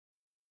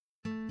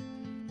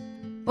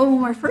Well,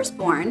 when we're first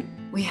born,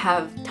 we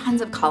have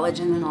tons of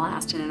collagen and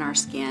elastin in our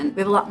skin.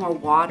 We have a lot more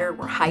water,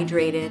 we're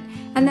hydrated.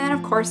 And then,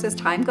 of course, as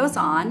time goes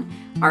on,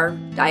 our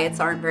diets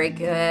aren't very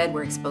good,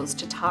 we're exposed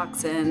to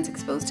toxins,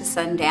 exposed to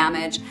sun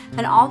damage,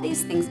 and all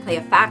these things play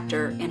a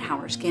factor in how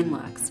our skin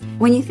looks.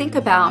 When you think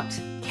about,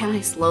 can I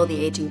slow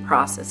the aging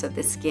process of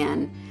the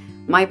skin?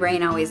 My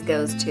brain always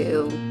goes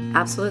to,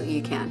 absolutely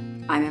you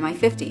can. I'm in my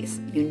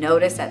 50s. You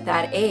notice at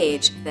that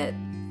age that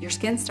your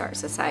skin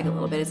starts to sag a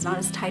little bit. It's not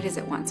as tight as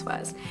it once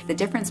was. The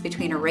difference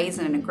between a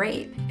raisin and a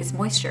grape is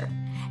moisture,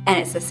 and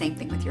it's the same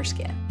thing with your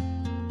skin.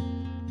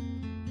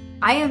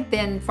 I have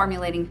been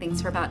formulating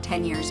things for about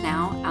 10 years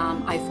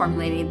now. I've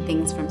formulated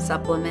things from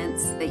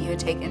supplements that you would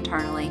take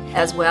internally,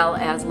 as well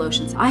as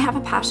lotions. I have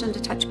a passion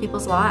to touch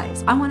people's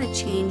lives. I want to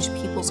change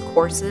people's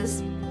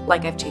courses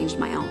like I've changed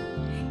my own.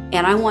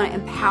 And I want to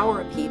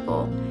empower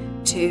people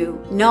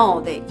to know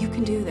that you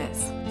can do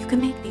this. You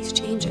can make these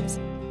changes.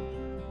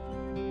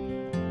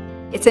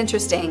 It's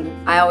interesting.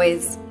 I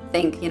always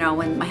think, you know,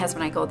 when my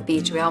husband and I go to the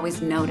beach, we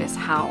always notice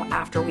how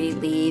after we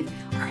leave,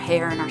 our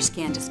hair and our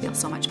skin just feels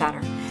so much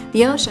better.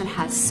 The ocean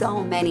has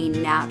so many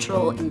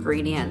natural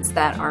ingredients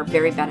that are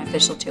very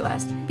beneficial to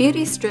us.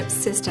 BeautyStrips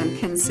system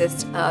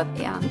consists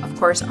of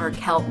course, our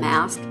kelp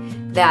mask.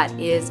 That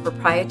is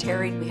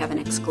proprietary. We have an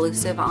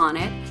exclusive on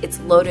it. It's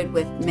loaded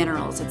with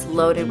minerals, it's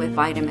loaded with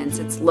vitamins,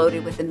 it's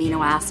loaded with amino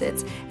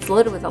acids, it's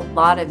loaded with a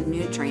lot of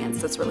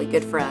nutrients that's really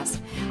good for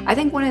us. I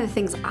think one of the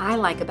things I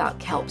like about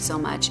kelp so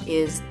much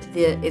is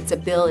its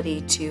ability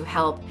to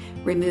help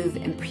remove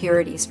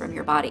impurities from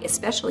your body,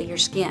 especially your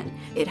skin.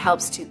 It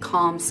helps to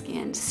calm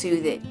skin,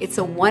 soothe it. It's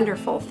a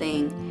wonderful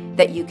thing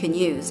that you can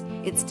use.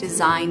 It's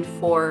designed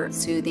for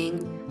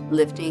soothing,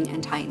 lifting,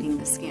 and tightening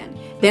the skin.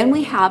 Then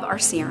we have our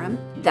serum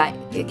that,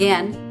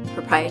 again,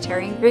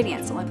 proprietary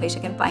ingredients. The only place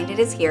you can find it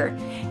is here,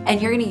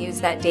 and you're going to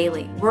use that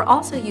daily. We're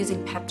also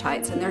using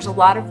peptides, and there's a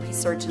lot of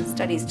research and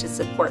studies to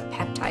support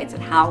peptides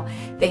and how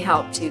they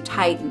help to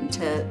tighten,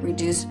 to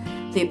reduce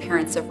the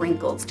appearance of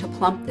wrinkles, to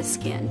plump the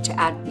skin, to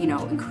add,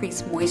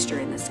 increase moisture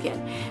in the skin.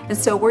 And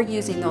so we're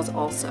using those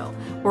also.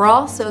 We're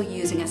also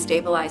using a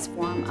stabilized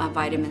form of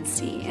vitamin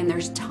C, and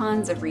there's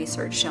tons of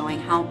research showing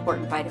how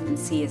important vitamin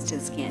C is to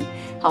the skin,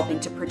 helping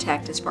to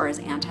protect as far as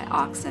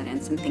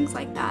antioxidants and things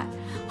like that.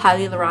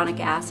 Hyaluronic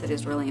acid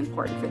is really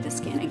important for the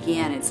skin.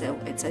 Again,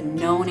 it's a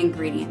known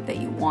ingredient that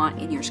you want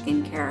in your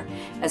skincare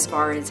as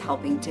far as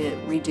helping to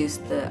reduce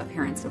the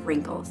appearance of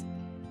wrinkles.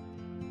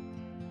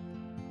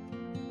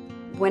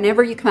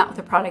 Whenever you come out with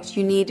a product,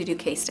 you need to do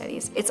case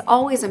studies. It's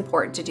always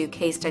important to do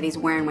case studies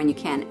where and when you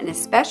can, and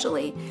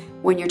especially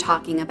when you're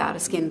talking about a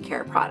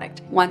skincare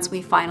product. Once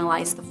we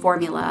finalized the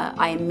formula,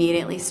 I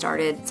immediately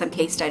started some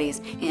case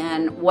studies,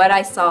 and what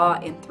I saw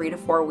in 3 to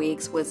 4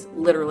 weeks was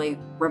literally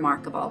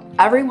remarkable.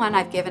 Everyone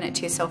I've given it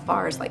to so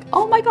far is like,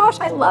 oh my gosh,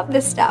 I love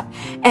this stuff.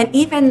 And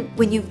even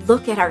when you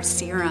look at our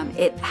serum,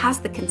 it has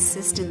the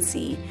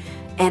consistency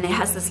and it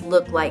has this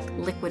look like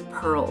liquid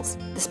pearls.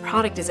 This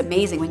product is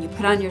amazing. When you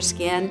put on your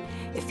skin,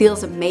 it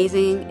feels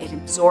amazing, it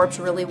absorbs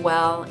really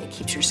well, it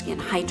keeps your skin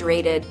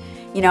hydrated.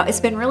 It's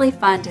been really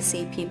fun to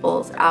see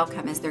people's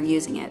outcome as they're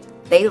using it.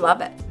 They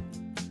love it.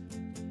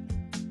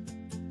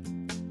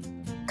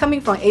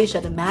 Coming from Asia,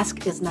 the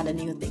mask is not a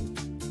new thing.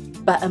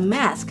 But a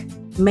mask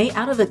made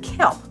out of the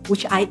kelp,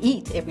 which I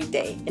eat every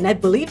day, and I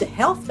believe the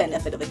health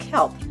benefit of the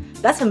kelp,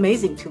 that's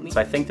amazing to me.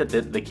 So I think that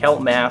the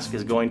kelp mask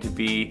is going to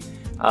be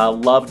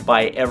loved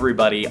by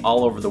everybody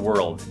all over the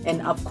world.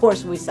 And of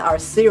course with our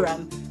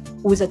serum,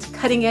 with a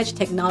cutting-edge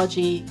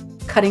technology,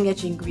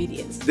 cutting-edge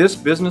ingredients. This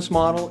business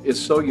model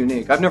is so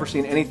unique. I've never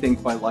seen anything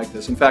quite like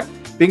this. In fact,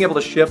 being able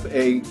to ship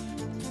a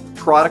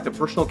product, a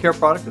personal care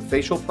product, a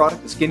facial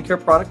product, a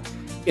skincare product,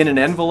 in an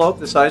envelope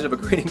the size of a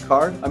greeting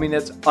card, I mean,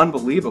 it's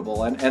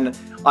unbelievable. And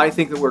I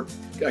think that we're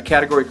a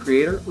category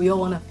creator. We all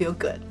want to feel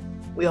good.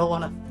 We all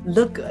want to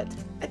look good.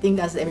 I think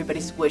that's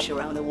everybody's wish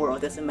around the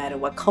world. Doesn't matter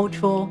what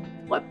culture,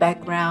 what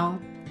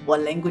background, what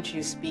language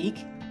you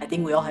speak. I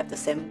think we all have the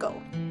same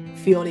goal.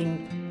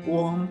 Feeling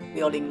warm,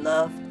 feeling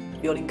loved,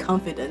 feeling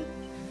confident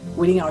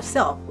within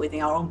ourselves,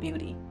 within our own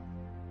beauty.